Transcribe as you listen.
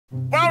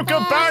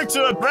Welcome back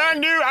to a brand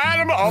new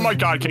animal. Oh my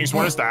God, Kings,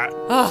 what is that?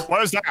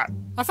 What is that?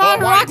 I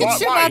found a rocket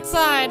ship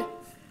outside.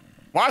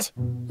 What?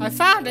 I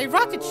found a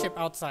rocket ship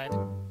outside.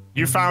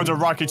 You found a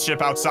rocket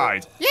ship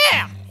outside?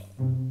 Yeah.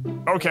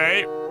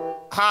 Okay.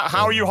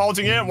 How are you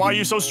holding it? Why are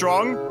you so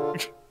strong?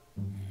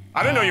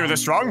 I didn't know you were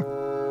this strong.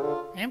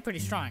 I am pretty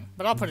strong,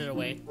 but I'll put it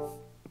away.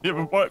 Yeah,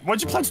 what do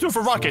you plan to do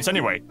for rockets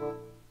anyway?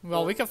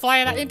 Well, we can fly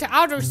it into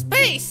outer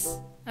space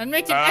and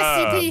make it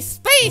SCP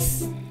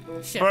space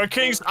ship. But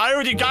Kings, I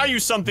already got you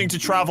something to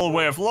travel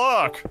with.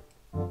 Look.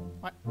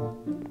 What?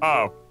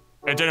 Oh,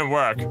 it didn't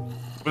work.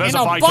 But there's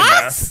In a bike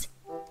box? in there.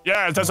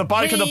 Yeah, there's a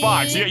bike in the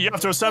box. You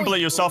have to assemble it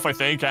yourself, I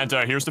think, and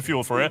here's the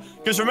fuel for it.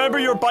 Because remember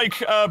your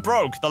bike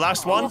broke, the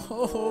last one?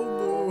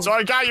 So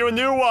I got you a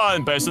new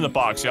one, but it's in the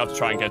box. You have to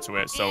try and get to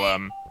it. So,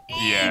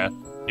 yeah.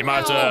 You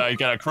might have to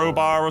get a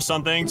crowbar or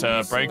something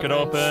to break it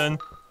open.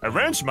 A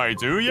wrench might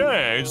do,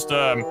 yeah. Just,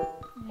 well,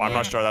 I'm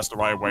not sure that's the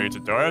right way to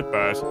do it,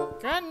 but...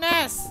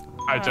 Goodness!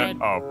 I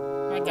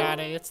got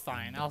it. It's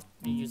fine. I'll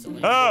use it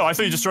later. Oh, I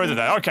thought you destroyed it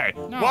then. Okay.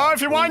 No. Well,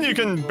 if you want, you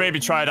can maybe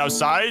try it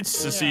outside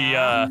to see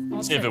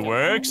if it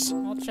works.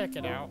 I'll check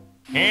it out.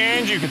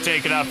 And you can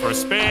take it out for a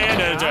spin.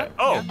 And,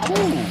 oh,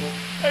 ooh.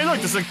 Hey, look,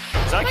 there's a... Is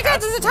that Oh my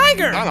God, there's a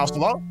tiger! An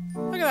ocelot?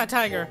 Look at that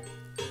tiger.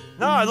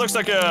 No, it looks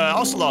like a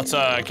ocelot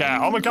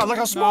cat. Oh my God, look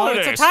how small it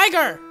is. It's a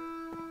tiger!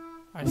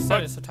 I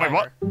said it's a tiger. Wait,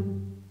 what?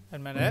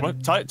 Admit it.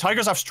 What?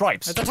 Tigers have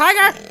stripes. It's a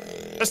tiger!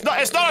 It's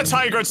not a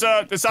tiger. It's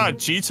not a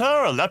cheetah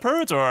or a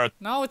leopard or...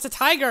 No, it's a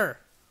tiger.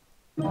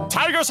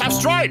 Tigers have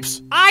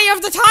stripes. Eye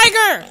of the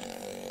tiger!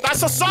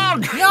 That's a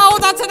song. No,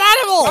 that's an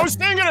animal! I was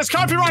singing. It's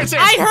copyrighted.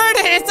 I heard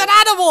it. It's an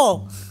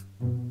animal.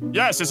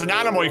 Yes, it's an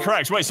animal. You're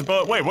correct. Wait,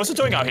 wait. What's it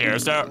doing out here?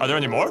 Are there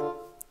any more?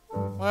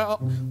 Well,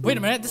 wait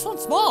a minute. This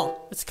one's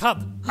small. It's a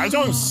cub. I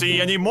don't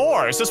see any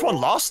more. Is this one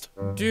lost?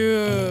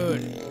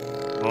 Dude.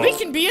 We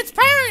can be its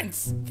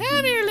parents!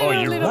 Come here, little,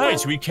 you're little right,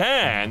 boy. we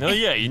can. Oh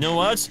yeah, you know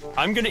what?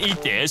 I'm gonna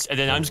eat this, and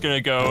then I'm just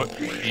gonna go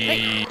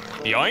yoink.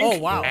 Oh,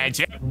 wow. And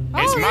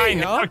it's mine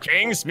now,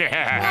 Kings.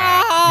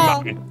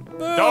 Oh, Mine.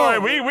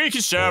 Don't worry, we can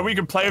share, we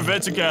can play with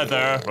it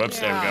together. Whoops,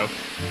 there we go.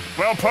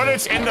 Well, put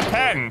it in the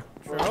pen.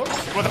 True.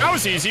 Well, that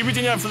was easy. We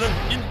didn't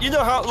have you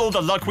know how all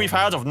the luck we've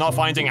had of not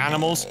finding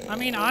animals? I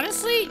mean,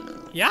 honestly,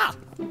 yeah.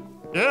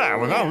 Yeah,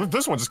 well, no,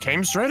 this one just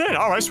came straight in.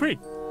 All right, sweet.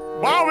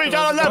 Wow, we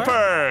got a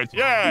leopard!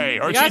 Yay!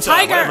 Or got cheetah, a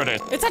tiger! whatever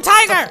it is. It's a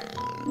tiger!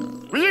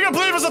 Well, you can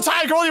believe it's a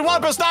tiger, only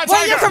one, but it's not a Well,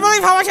 tiger! you can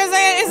believe how much I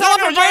say it's a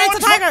leopard, but it's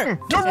a tiger!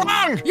 You're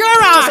wrong! You're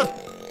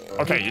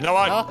wrong! Okay, you know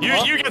what?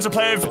 You get to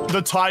play with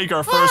the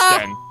tiger first,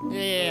 then.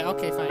 Yeah,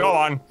 okay, fine. Go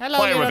on, Hello,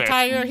 play with little it.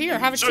 tiger. Here,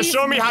 have a cheeseburger.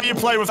 Show me how you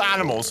play with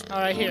animals.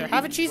 Alright, here,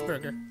 have a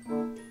cheeseburger.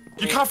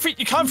 You can't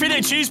feed a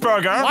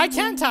cheeseburger. Why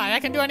can't I? I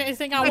can do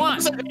anything I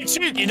want.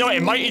 You know,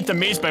 it might eat the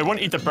meat, but it won't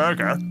eat the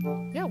burger.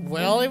 Yeah,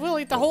 well, it will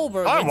eat the whole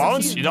burger. I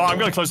won't. You know, I'm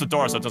gonna close the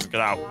door so it doesn't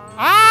get out.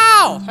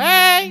 Ow!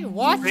 Hey,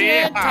 watch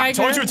it, tiger. I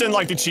told you it didn't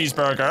like the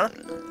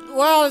cheeseburger.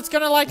 Well, it's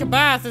gonna like a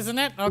bath, isn't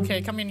it?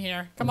 Okay, come in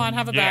here. Come on,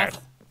 have a bath.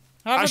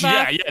 Have a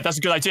bath. Yeah, that's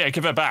a good idea.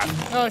 Give it a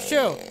bath. Oh,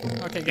 shoot.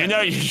 Okay, good. You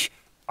know,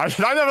 I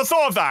never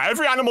thought of that.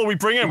 Every animal we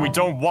bring in, we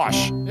don't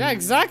wash. Yeah,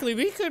 exactly.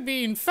 We could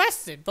be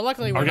infested, but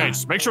luckily we're not.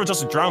 Just make sure it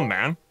doesn't drown,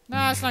 man.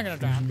 Nah, it's not gonna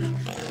drown.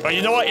 But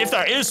you know what? If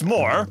there is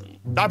more,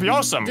 that'd be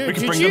awesome. Dude, we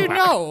can did bring you them back.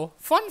 know?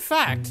 Fun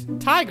fact: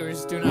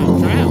 tigers do not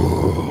drown.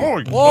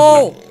 Oh,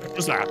 whoa! What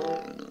was that?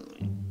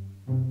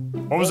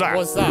 What was that? What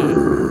was that?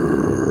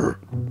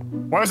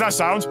 What was that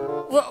sound?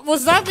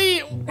 Was that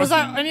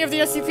any of the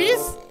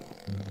SCPs?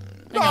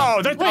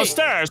 No, they're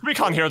downstairs. We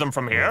can't hear them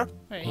from here.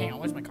 Wait, hang on.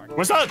 Where's my card?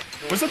 Was that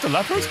the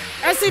leopard?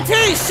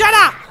 SCP, shut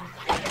up!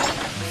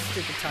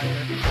 Stupid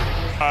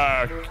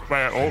tiger.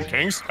 Wait,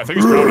 Kings? I think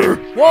it's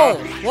drowning. Whoa!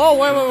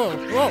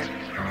 Whoa!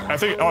 I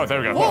think,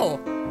 there we go. Whoa!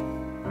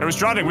 It was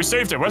drowning, we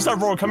saved it. Where's that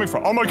roar coming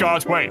from? Oh my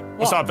God, wait,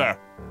 what's up there?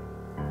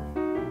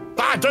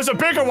 Ah, there's a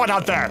bigger one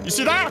out there. You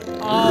see that?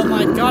 Oh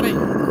my God!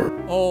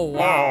 Oh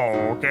wow.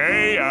 Oh,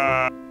 okay,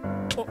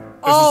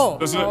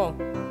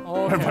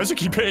 Okay. Why does it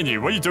keep hitting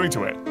you? What are you doing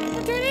to it? I'm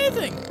not doing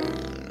anything.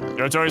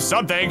 You're doing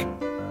something.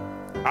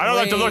 I don't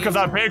like the look of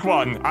that big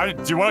one.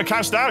 Do you want to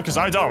catch that? Because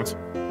I don't.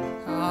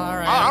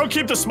 Alright. I'll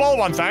keep the small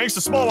one, thanks.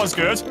 The small one's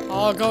good.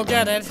 I'll go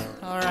get it.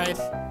 Alright.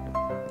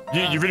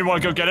 You really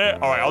want to go get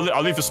it? Alright,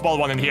 I'll leave the small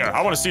one in here.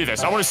 I want to see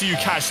this. I want to see you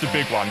catch the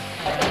big one.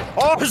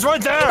 Oh, he's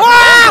right there!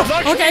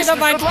 Ah! Okay, never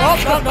mind. No,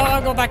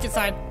 I'll go back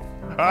inside.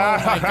 Oh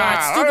my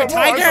God, stupid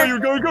tiger!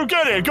 Go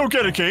get it! Go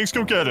get it, Kings!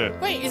 Go get it!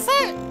 Wait, is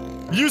that...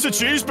 Use a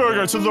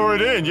cheeseburger to lure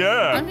it in,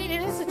 yeah! I mean,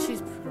 it is a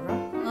cheeseburger,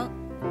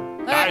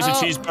 right? That is a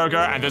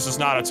cheeseburger, and this is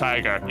not a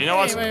tiger. You know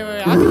what? Wait,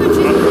 I'll give it a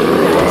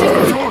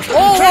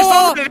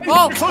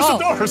cheeseburger. Close the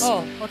doors!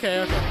 Oh,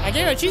 okay. I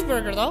gave it a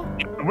cheeseburger, though.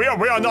 We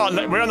are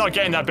not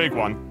getting that big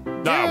one.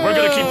 No, we're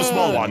gonna keep the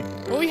small one.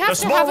 Well, we have the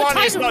to small have a one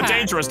tiger is not pack.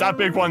 dangerous. That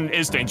big one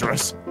is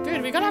dangerous.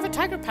 Dude, we gotta have a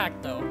tiger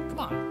pack, though. Come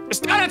on.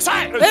 It's not a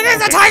tiger! It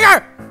is a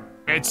tiger!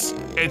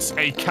 It's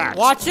a cat.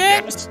 Watch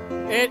it! Yes.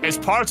 It's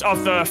part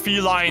of the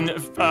feline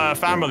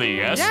family,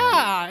 yes?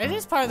 Yeah, it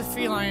is part of the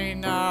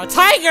feline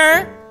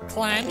tiger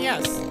clan,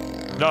 yes.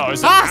 No,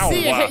 it's Ah,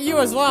 see, it hit you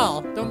as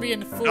well. Don't be a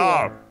fool.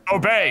 Oh,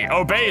 obey,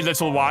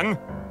 little one.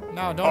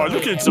 No, don't. Oh,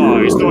 look at its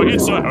eyes. No,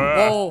 it's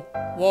Whoa.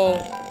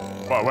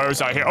 Well, where is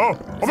that here? Oh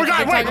my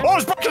God! Wait! Oh,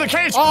 it's back in the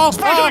cage! It's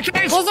back in the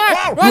cage! Close the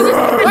door! Wow.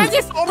 Where's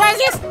this?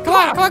 Come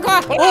on!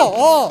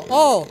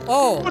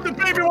 Oh! But the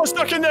baby was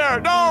stuck in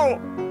there! No!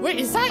 Wait,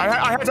 is that?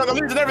 I had the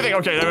leads and everything.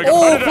 Okay, there we go.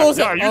 Oh, close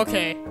it.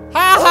 Okay.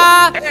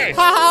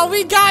 Ha!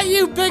 We got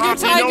you, bigger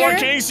tiger! You know what,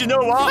 Kings? You know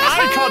what?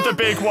 I caught the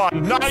big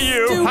one, not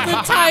you!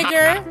 Stupid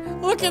tiger!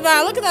 Look at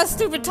that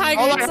stupid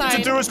tiger All inside. I have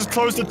to do is just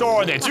close the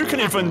door on it. You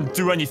can't even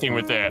do anything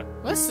with it.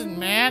 Listen,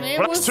 man, it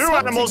was two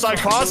animals I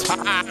caught.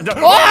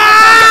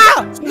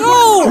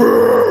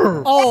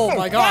 No! Oh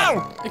my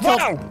God! It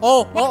killed.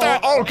 Oh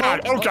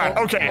God!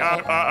 Okay.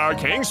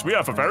 Kings, we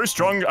have a very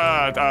strong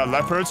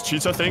leopard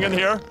cheetah thing in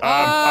here.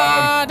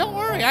 Don't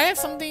worry, I have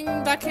something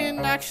that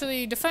can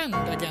actually defend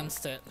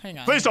against it. Hang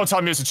on. Please don't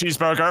tell me it's a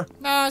cheeseburger.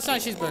 No, it's not a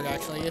cheeseburger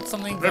actually. It's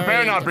something. It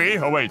better not be.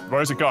 Oh wait,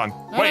 where's it gone?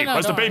 Wait,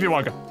 where's the baby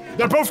one?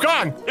 They're both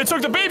gone. It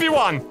took the baby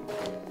one.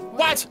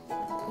 What?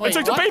 It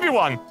took the baby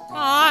one.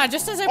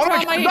 Just as I put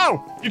on my.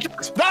 No! You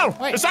can't! No!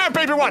 Wait. It's not a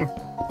baby one!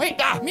 Wait!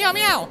 Meow!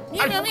 Meow!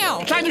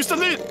 I can't use the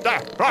lead!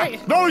 There!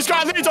 Right! No, he's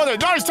got leads on it!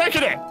 No, he's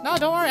taking it! No,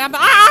 don't worry,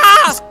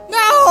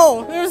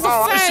 No! There's a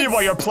fence! I see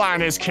what your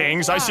plan is,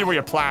 Kings. I see what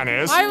your plan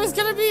is. I was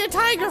gonna be a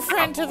tiger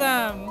friend to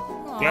them!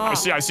 Yeah, I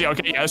see.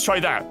 Okay, yeah, let's try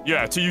that.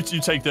 Yeah, you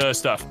take the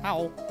stuff.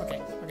 Ow.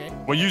 Okay.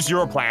 We'll use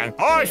your plan.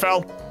 Oh, I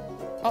fell!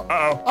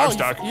 Uh-oh, I'm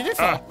stuck. You did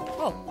fall.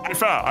 I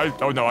fell.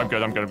 Oh, no, I'm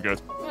good.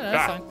 Oh,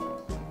 that's fine.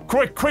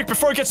 Quick,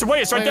 before it gets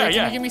away, it's right there,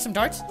 Can you give me some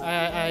darts?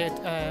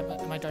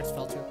 My darts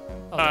fell too.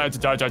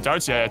 Darts, yeah.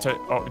 Darts, yeah,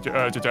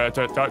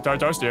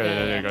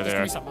 there you go,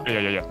 there.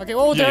 Yeah. Okay,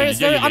 there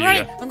is. I'm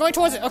running. I'm going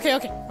towards it. Okay,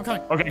 I'm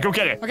coming. Okay, go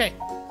get it. Okay.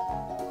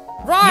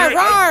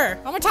 Roar!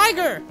 I'm a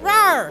tiger!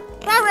 Roar!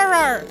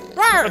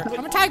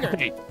 I'm a tiger!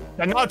 Okay.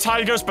 They're not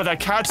tigers, but they're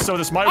cats, so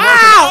this might work.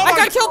 Ow! I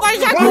got killed by a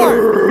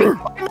jaguar!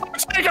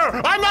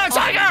 I'm not a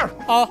tiger!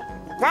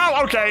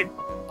 Wow, okay.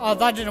 Oh,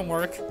 that didn't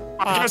work.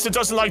 I guess it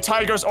doesn't like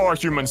tigers or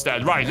humans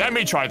then. Right, let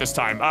me try this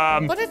time.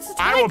 But it's a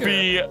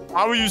tiger.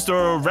 I will use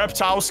the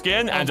reptile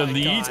skin and the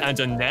lead and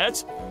the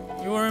net.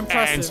 You were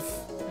impressive.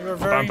 You were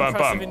very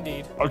impressive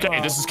indeed.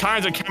 Okay, this is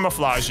kind of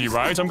camouflagey,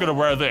 right? I'm gonna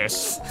wear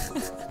this.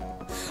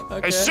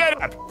 Okay. Hey,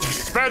 shut up!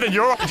 It's better than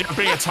your idea of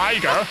being a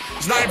tiger.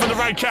 It's not even the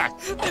right cat.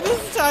 It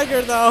is a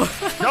tiger, though.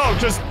 No,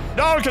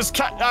 because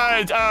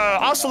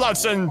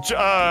ocelots and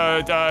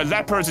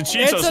leopards and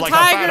cheetahs it's a like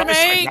tiger,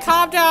 mate.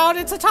 Calm down.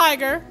 It's a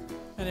tiger.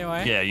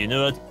 Anyway. Yeah, you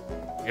know what?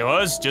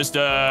 Just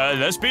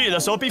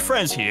let's all be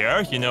friends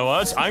here. You know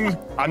what?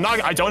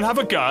 I don't have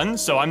a gun,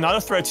 so I'm not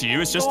a threat to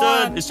you. It's just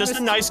a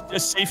nice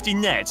safety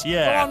net.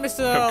 Yeah. Come on,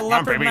 Mr.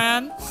 Leopard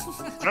Man.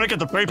 I'm trying to get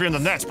the baby in the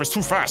net, but it's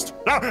too fast.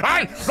 No,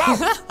 hey! Oh,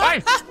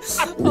 I'm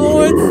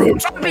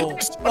trying to be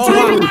nice. I'm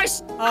trying to be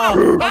nice.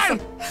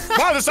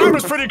 Wow, this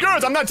armor's pretty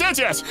good. I'm not dead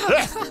yet.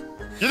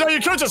 You know, you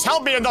could just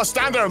help me and not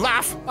stand there and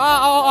laugh.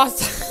 Oh,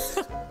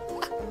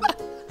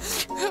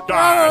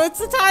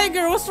 it's a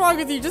tiger. What's wrong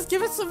with you? Just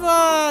give it some. You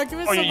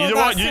know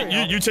what?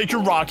 You take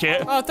your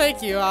rocket. Oh,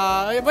 thank you.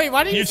 Wait,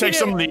 why don't you take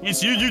some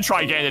leads? You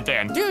try getting it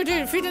then. Dude,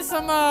 feed it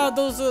some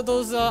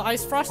those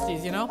ice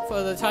frosties, you know,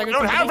 for the tiger. I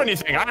don't have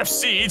anything. I have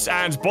seeds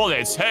and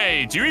bullets.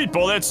 Hey, do you eat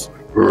bullets?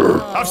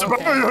 Have some.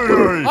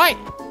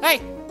 Hey!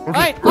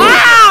 Okay.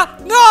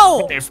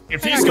 No! If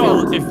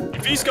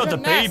he's got the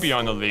baby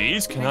on the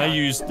leads, can I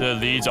use the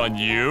leads on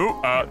you?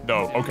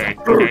 No. Okay.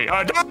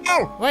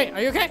 No! Wait,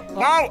 are you okay?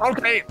 No.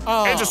 Okay.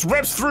 It just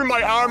rips through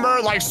my armor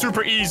like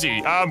super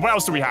easy. What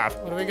else do we have?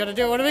 What are we gonna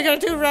do,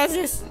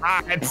 Razzies?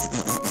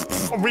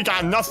 We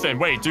got nothing.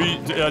 Wait, do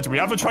we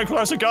have a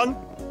tranquilizer gun?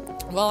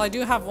 Well, I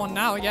do have one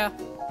now. Yeah.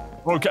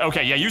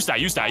 Okay, yeah, use that,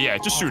 yeah,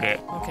 just shoot it.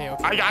 Okay.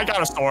 I got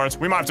a sword.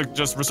 We might have to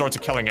just resort to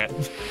killing it.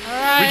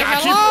 Alright, we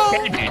gotta keep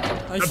the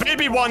baby. The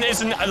baby one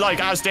isn't, like,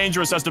 as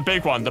dangerous as the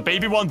big one. The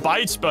baby one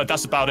bites, but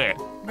that's about it.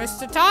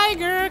 Mr.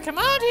 Tiger, come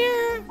out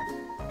here.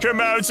 Come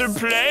out and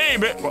play,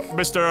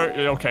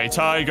 okay,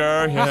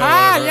 Tiger.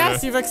 Haha,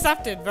 yes, you've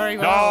accepted. Very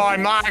well. No,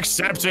 I'm not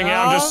accepting it.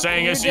 I'm just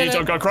saying it's easy.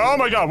 Oh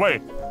my God,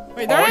 wait.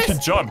 Wait, there I can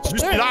jump. Did you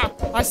see that?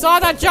 I saw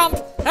that jump.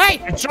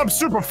 Hey! It jumped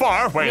super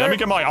far. Wait, let me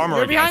get my armor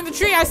You're again. Behind the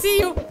tree. I see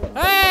you.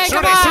 Hey,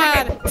 come on.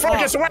 Shoot it before it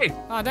gets away.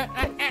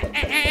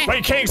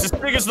 Wait, Kings, as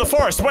big as the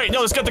forest. Wait, no,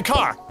 let's get the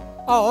car.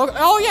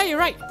 Oh, yeah, you're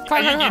right.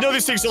 You know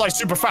these things are like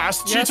super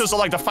fast. Yes. Cheetahs are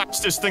like the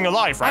fastest thing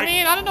alive, right? I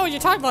mean, I don't know what you're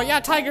talking about. Yeah,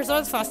 tigers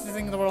are the fastest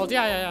thing in the world.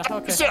 Yeah.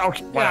 Okay.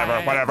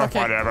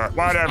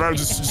 Whatever.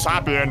 Just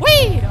happy in.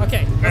 Whee!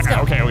 Okay, let's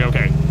go. Okay.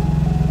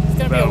 It's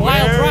gonna be a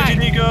wild ride. Where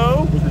did he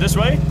go? Was it this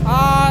way?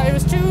 It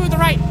was to the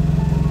right.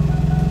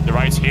 The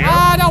right's here?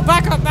 No,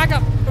 back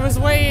up. It was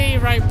way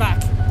right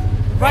back.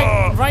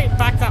 Right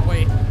back that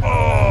way.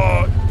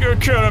 Oh, you're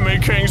killing me,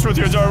 Kings, with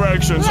your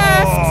directions.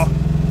 Left.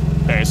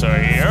 Okay, so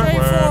here.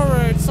 Straight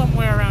forward,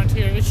 somewhere around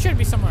here. It should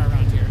be somewhere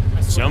around here.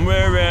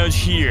 Somewhere around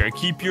here.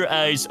 Keep your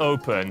eyes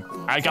open.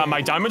 I got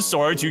my diamond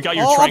sword. You got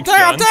your trank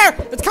gun. Up there!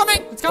 It's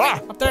coming! It's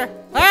coming. Up there.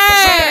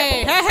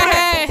 Hey!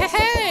 Hey!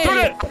 Shoot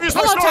it! Use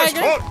my Hello, swords.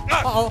 tiger.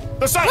 Uh-oh.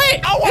 The sun. Wait!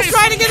 Oh, He's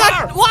trying to get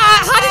that. What?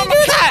 How did he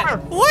do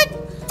that? What?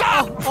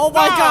 Oh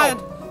my god.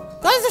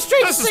 That is the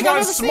strangest thing I've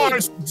ever seen.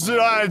 This is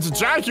my smart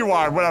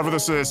jaguar, whatever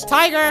this is.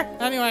 Tiger.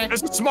 Anyway.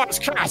 It's the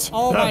smartest cat.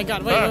 Oh my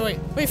god.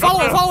 Wait,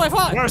 follow it.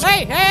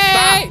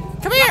 Hey!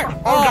 Come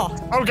here.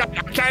 Oh god.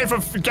 I can't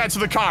even get to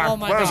the car. Oh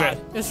my god. Where is it?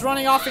 It's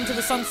running off into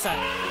the sunset.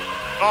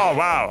 Oh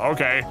wow.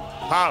 Okay.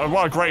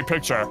 What a great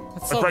picture.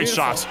 That's A so great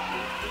beautiful. shot.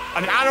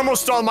 An animal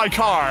stole my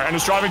car and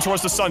is driving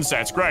towards the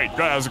sunset. Great.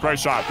 That was a great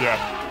shot. Yeah.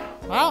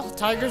 Well,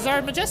 tigers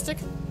are majestic.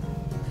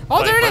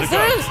 Oh, there it is.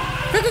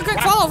 Quick.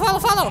 Follow.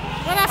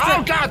 Run after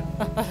Oh god.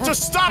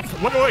 Just stop.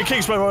 Wait,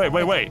 Kings.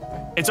 Wait.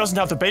 It doesn't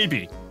have the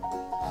baby.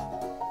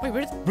 Wait,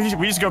 where did...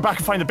 We need to go back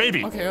and find the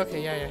baby.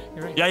 Okay, yeah,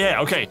 you're right.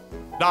 Yeah, okay.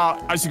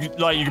 Now, as you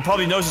can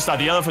probably notice that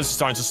the elephants are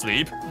starting to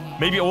sleep.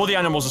 Maybe all the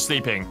animals are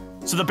sleeping.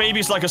 So the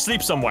baby's like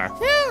asleep somewhere.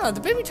 Yeah, the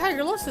baby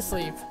tiger loves to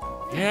sleep.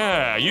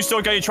 Yeah, you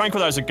still got your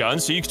tranquilizer gun,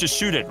 so you can just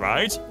shoot it,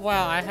 right?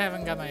 Well, I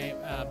haven't got my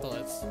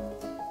bullets.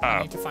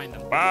 I need to find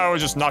them. Well, we'll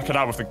just knock it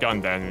out with the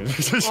gun then.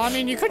 Well, I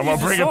mean, you could I'm use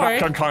gonna the bring sword.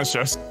 it back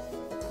unconscious.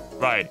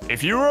 Right,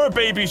 if you were a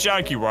baby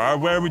jaguar,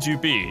 where would you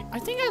be? I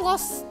think I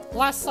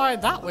last saw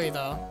it that way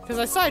though, because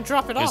I saw it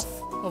drop it off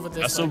over this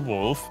That's way. a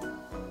wolf.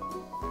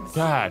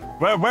 God,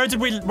 where did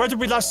we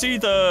last see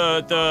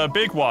the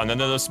big one and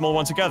then the small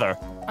one together?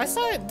 I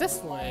saw it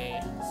this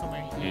way,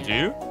 somewhere here. Did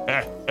you?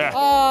 Yeah.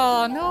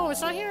 Oh no,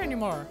 it's not here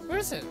anymore. Where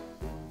is it?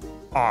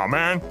 Oh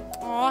man.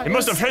 Oh, He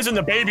must have hidden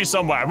the baby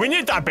somewhere. We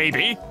need that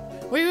baby.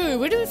 Wait,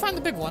 where did we find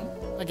the big one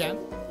again?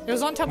 It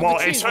was on top of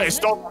the trees. Well, it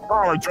stole my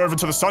car and drove it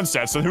to the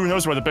sunset, so who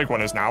knows where the big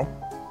one is now?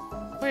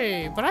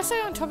 Wait, but I saw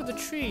it on top of the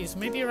trees.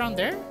 Maybe around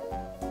there?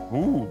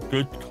 Ooh,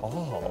 good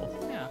call.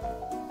 Yeah.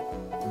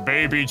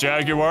 Baby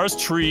jaguars,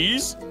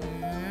 trees.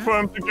 Put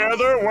them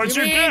together. What'd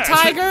you get?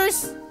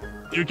 Tigers?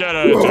 You get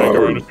a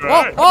jaguar.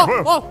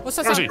 Whoa! What's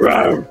that sound?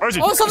 Where's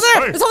he? Oh, it's over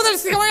there! It's over there!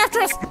 It's coming after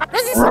us!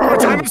 Where's he?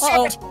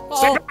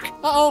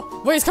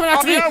 Uh-oh. Wait, it's coming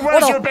after me! Yeah,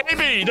 where's your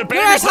baby? The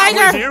baby's You're a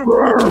not with you!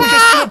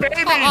 Ah! The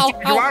baby,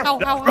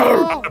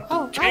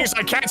 Ow. Kings,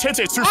 I can't hit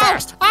it, it's too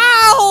fast!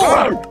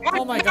 Ow!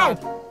 Oh my god.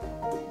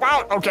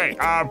 Wow, okay,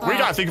 we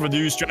gotta think of a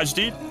new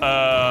strategy.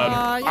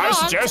 I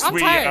suggest I'm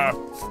we, tired.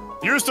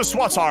 use the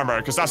SWAT armor,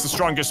 because that's the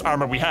strongest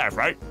armor we have,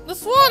 right? The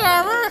SWAT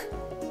armor?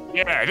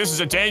 Yeah, this is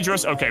a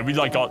dangerous... Okay, we,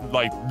 got,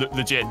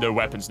 legit no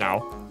weapons now.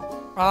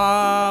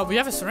 We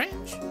have a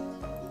syringe.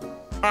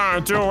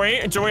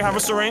 Do we have a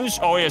syringe?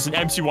 Oh, yeah, it's an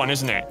empty one,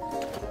 isn't it?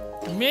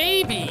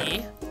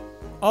 Maybe.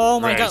 Oh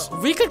my god,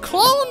 we could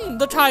clone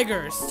the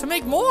tigers to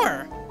make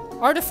more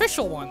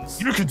artificial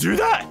ones. You could do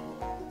that?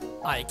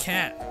 I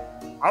can't.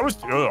 I was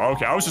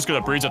just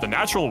gonna breed it the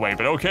natural way,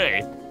 but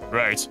okay.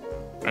 Right.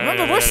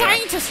 Remember, we're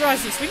scientists,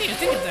 Razzies. We need to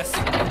think of this.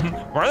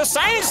 We're the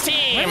science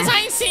team! We're the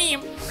science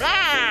team!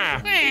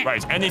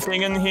 Right,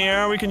 anything in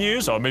here we can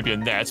use? Or maybe a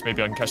net.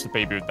 Maybe I can catch the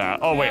baby with that.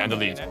 Oh, wait, and the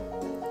lead.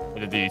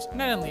 And the lead.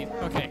 Not in lead.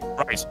 Okay.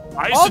 Right.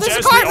 I there's suggest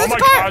a car! oh my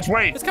god,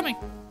 wait! It's coming.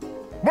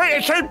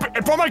 Wait,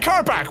 it brought my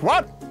car back!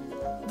 What?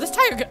 This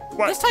tiger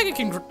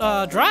can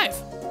drive.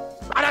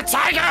 Not a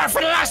tiger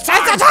for the last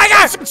time! It's a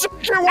tiger! It's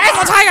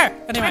a tiger!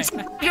 Anyway,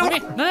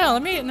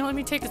 let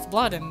me take its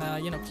blood and,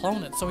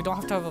 clone it so we don't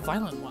have to have a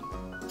violent one.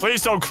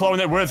 Please don't clone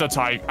it with a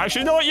tiger.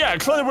 Actually, you know what? Yeah,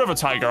 clone it with a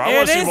tiger.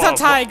 It is a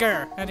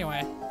tiger!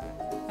 Anyway.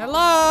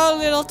 Hello,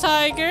 little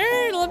tiger.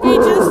 Let me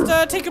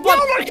just take your blood.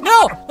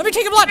 No! Let me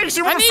take your blood! I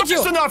need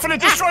you! Enough and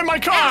it destroyed my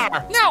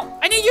car! No!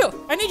 I need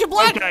you! I need your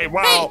blood! Okay,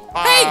 well,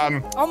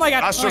 hey! Oh my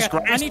god. That's just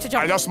great. I need to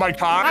jump. I lost my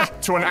car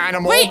to an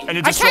animal and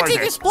it I destroyed can't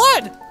take his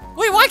blood!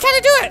 Wait, why can't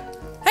I do it?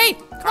 Hey,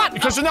 come on!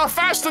 Because you're not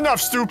fast enough,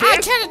 stupid! I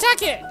can't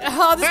attack it!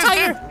 This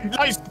tiger...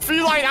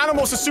 Feline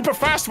animals are super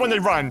fast when they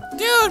run!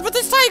 Dude, but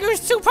this tiger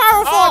is too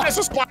powerful! Oh, there's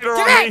a spider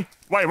on me!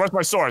 Wait, where's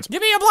my sword?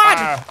 Give me your blood!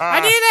 I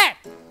need it!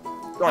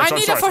 I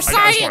need it for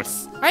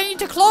science! I need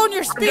to clone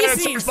your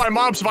species! It's my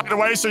mom's, by the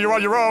way, so you're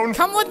on your own.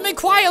 Come with me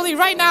quietly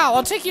right now.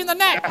 I'll take you in the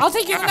net. I'll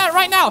take you in the net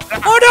right now.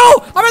 Oh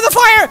no! I'm in the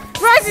fire!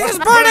 Razzie is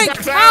burning!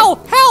 Ow!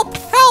 Help!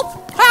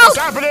 What's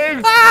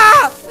happening?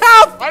 Ah!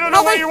 Help! I don't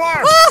know where you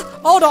are! Ah!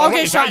 Hold on,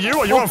 okay, is that you?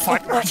 Are you on fire?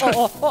 I'm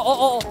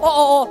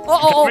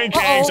coming,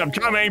 Kings. I'm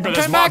coming, but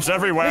there's mobs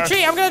everywhere.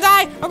 Retreat! I'm gonna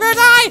die!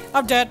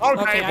 I'm dead.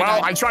 Okay,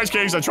 well, I tried,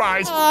 Kings. I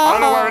tried. I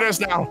don't know where it is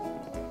now.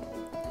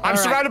 I'm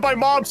surrounded by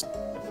mobs.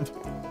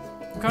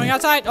 Coming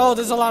outside. Oh,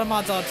 there's a lot of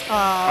mods on.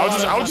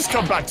 I'll just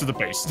come back to the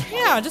base.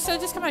 Yeah, just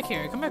come back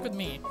here. Come back with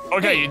me.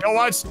 Okay, you know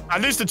what?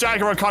 At least the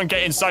jaguar can't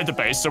get inside the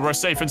base, so we're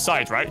safe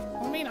inside, right?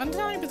 I mean,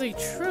 undeniably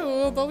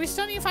true, but we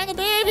still need to find the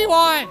baby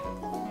one.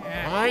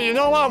 Yeah. You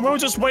know what? We'll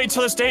just wait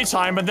till it's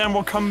daytime, and then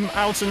we'll come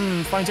out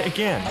and find it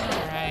again.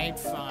 Alright,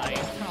 fine.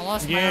 I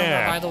lost my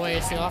armor, by the way,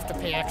 so you'll have to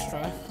pay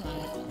extra.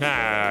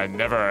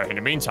 Never. In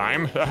the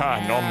meantime,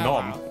 nom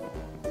nom.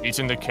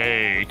 Eating the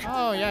cake.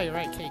 Oh, yeah, you're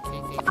right. Cake.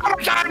 Oh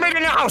my god, I made it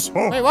in the house!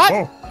 Wait, what?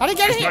 How did it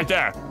get in here? Right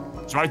there.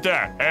 It's right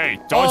there. Hey,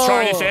 don't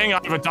try anything. I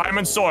have a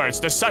diamond sword.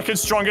 It's the second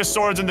strongest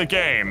sword in the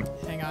game.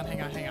 Hang on.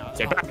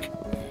 Stay back.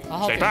 I'll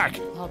help Stay back.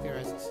 I'll help you,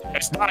 Razzies.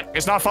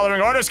 It's not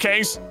following orders,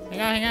 Kings.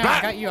 Hang on.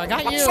 I got you.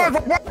 My sword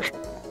won't work.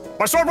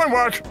 My sword won't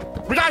work.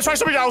 We gotta try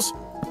something else.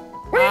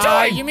 What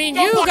are you doing? You mean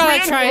Don't you block me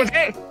gotta in try? with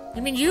it.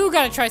 You mean you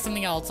gotta try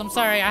something else? I'm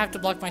sorry, I have to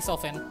block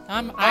myself in.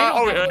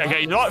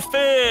 Okay. You know what?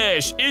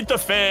 Fish. Eat the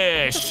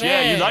fish.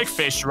 Yeah, you like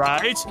fish,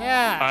 right?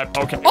 Yeah.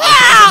 Okay.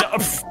 Ah!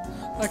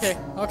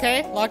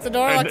 Okay. Lock the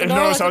door. It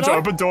knows how to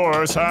open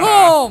doors.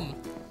 Boom!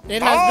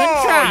 It has been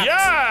trapped.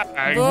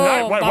 Yeah.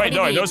 Boom, Wait,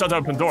 no, it knows how to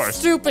open doors.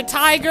 Stupid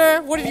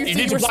tiger! What did you think?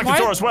 You need You to were block smart?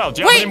 the door as well.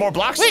 Do you have any more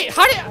blocks? Wait,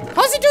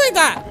 how's he doing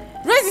that?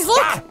 Regis,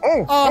 look!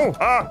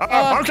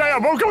 Okay, I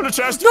won't go in the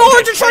chest. No, Okay,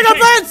 it's a shred of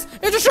vents!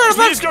 It's a shred of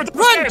Please vents! go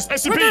Run!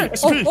 downstairs. SCP.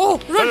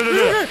 Run!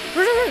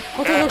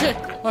 Okay.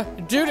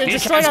 Dude, it's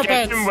a shred of vents. He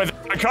can't get in with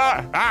a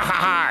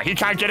car. He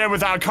can't get in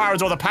without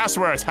cards or the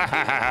passwords.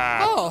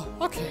 Oh,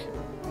 okay.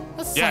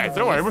 That's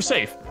don't worry, we're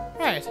safe.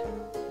 Right.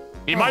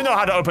 He might know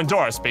how to open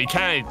doors, but he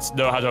can't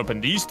know how to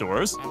open these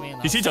doors.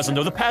 Because he doesn't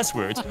know the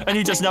passwords, and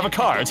he doesn't have a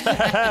card.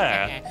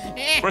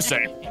 We're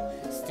safe.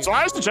 So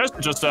I suggest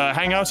we just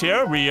hang out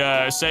here. We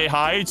say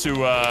hi to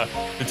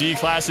the D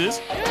classes.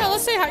 Yeah,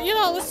 let's say hi. You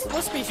know,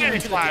 let's be human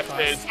to the D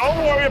class. Don't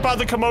worry about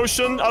the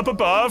commotion up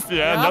above.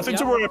 Nothing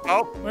to worry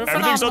about.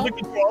 Everything's under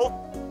control.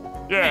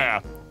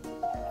 Yeah.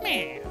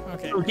 Okay.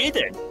 Okay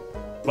then.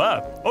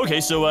 Wow.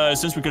 Okay, so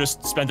since we're gonna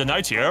spend the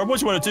night here, what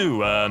do you want to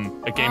do?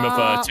 A game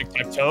of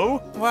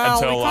tic-tac-toe? Well,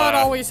 we can't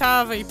always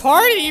have a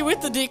party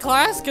with the D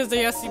class because the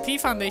SCP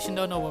Foundation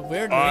don't know what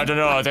we're doing. I don't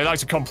know. They like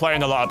to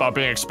complain a lot about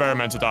being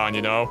experimented on,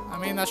 you know? I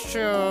mean, that's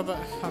true, but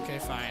okay,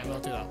 fine. We'll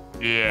do that.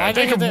 Yeah, Why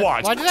did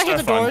I hit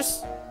the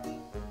doors?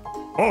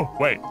 Oh,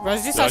 wait.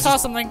 Regis, I saw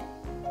something.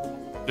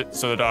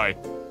 So did I.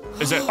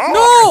 Is it? Oh!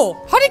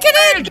 No! How did he get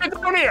in?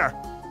 Get down here!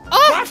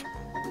 What?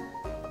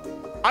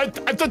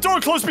 The door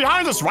closed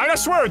behind us, right? I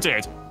swear it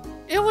did.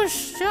 It was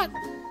shut.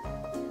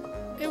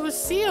 It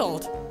was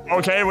sealed.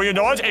 Okay, well, you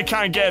know what? It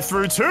can't get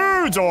through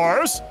 2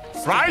 doors,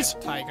 right?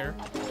 Tiger.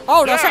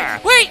 Oh, that's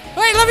right. Wait,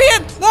 let me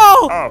in.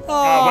 No.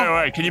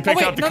 Wait. Can you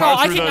pick up the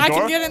car through the door? I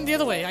can get in the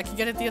other way. I can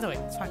get it the other way.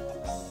 It's fine.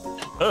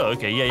 Oh,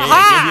 okay. Yeah.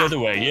 Get the other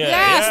way.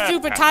 Yeah.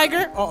 Stupid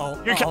tiger.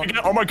 You can't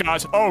get. Oh my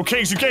God. Oh,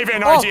 Kings, you gave it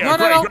an idea. No.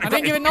 I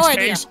didn't give it no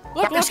idea.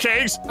 Look.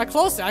 Kings. I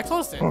closed it.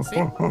 See?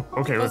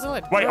 Okay.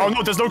 Wait. Oh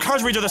no, there's no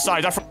cars reach to the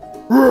side.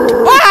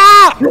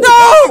 Ah!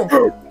 No!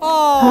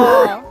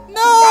 Oh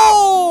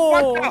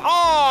no!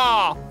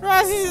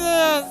 What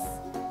the?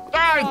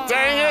 God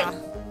dang it!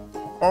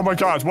 Oh my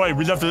God! Wait,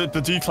 we left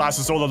the D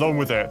classes all alone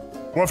with it.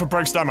 What if it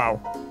breaks them out?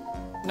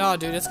 No,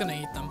 dude, it's gonna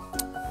eat them.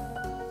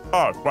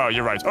 Oh, well,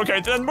 you're right.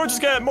 Okay, then we'll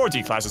just get more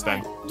D classes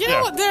then. You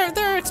know what?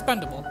 They're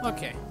expendable.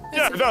 Okay.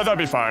 That'd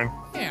be fine.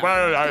 Yeah.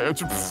 Well,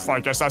 I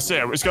guess that's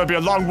it. It's gonna be a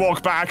long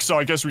walk back, so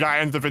I guess we gotta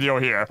end the video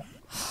here.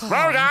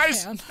 Well,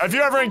 guys, have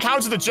you ever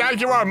encountered the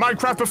Jaguar in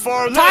Minecraft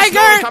before? Let us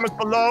know in the comments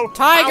below.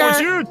 Tiger!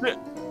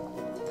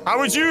 How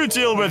would you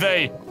deal with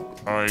a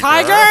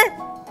tiger?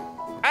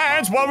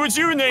 And what would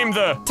you name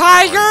the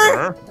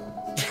tiger?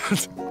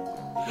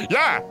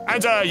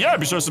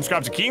 Be sure to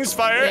subscribe to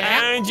Kingsfire.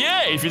 And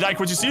if you like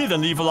what you see,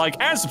 then leave a like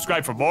and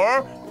subscribe for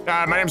more.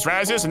 My name's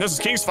Razzius, and this is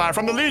Kingsfire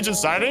from the Legion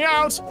signing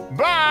out.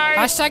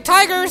 Bye!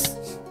 #tigers!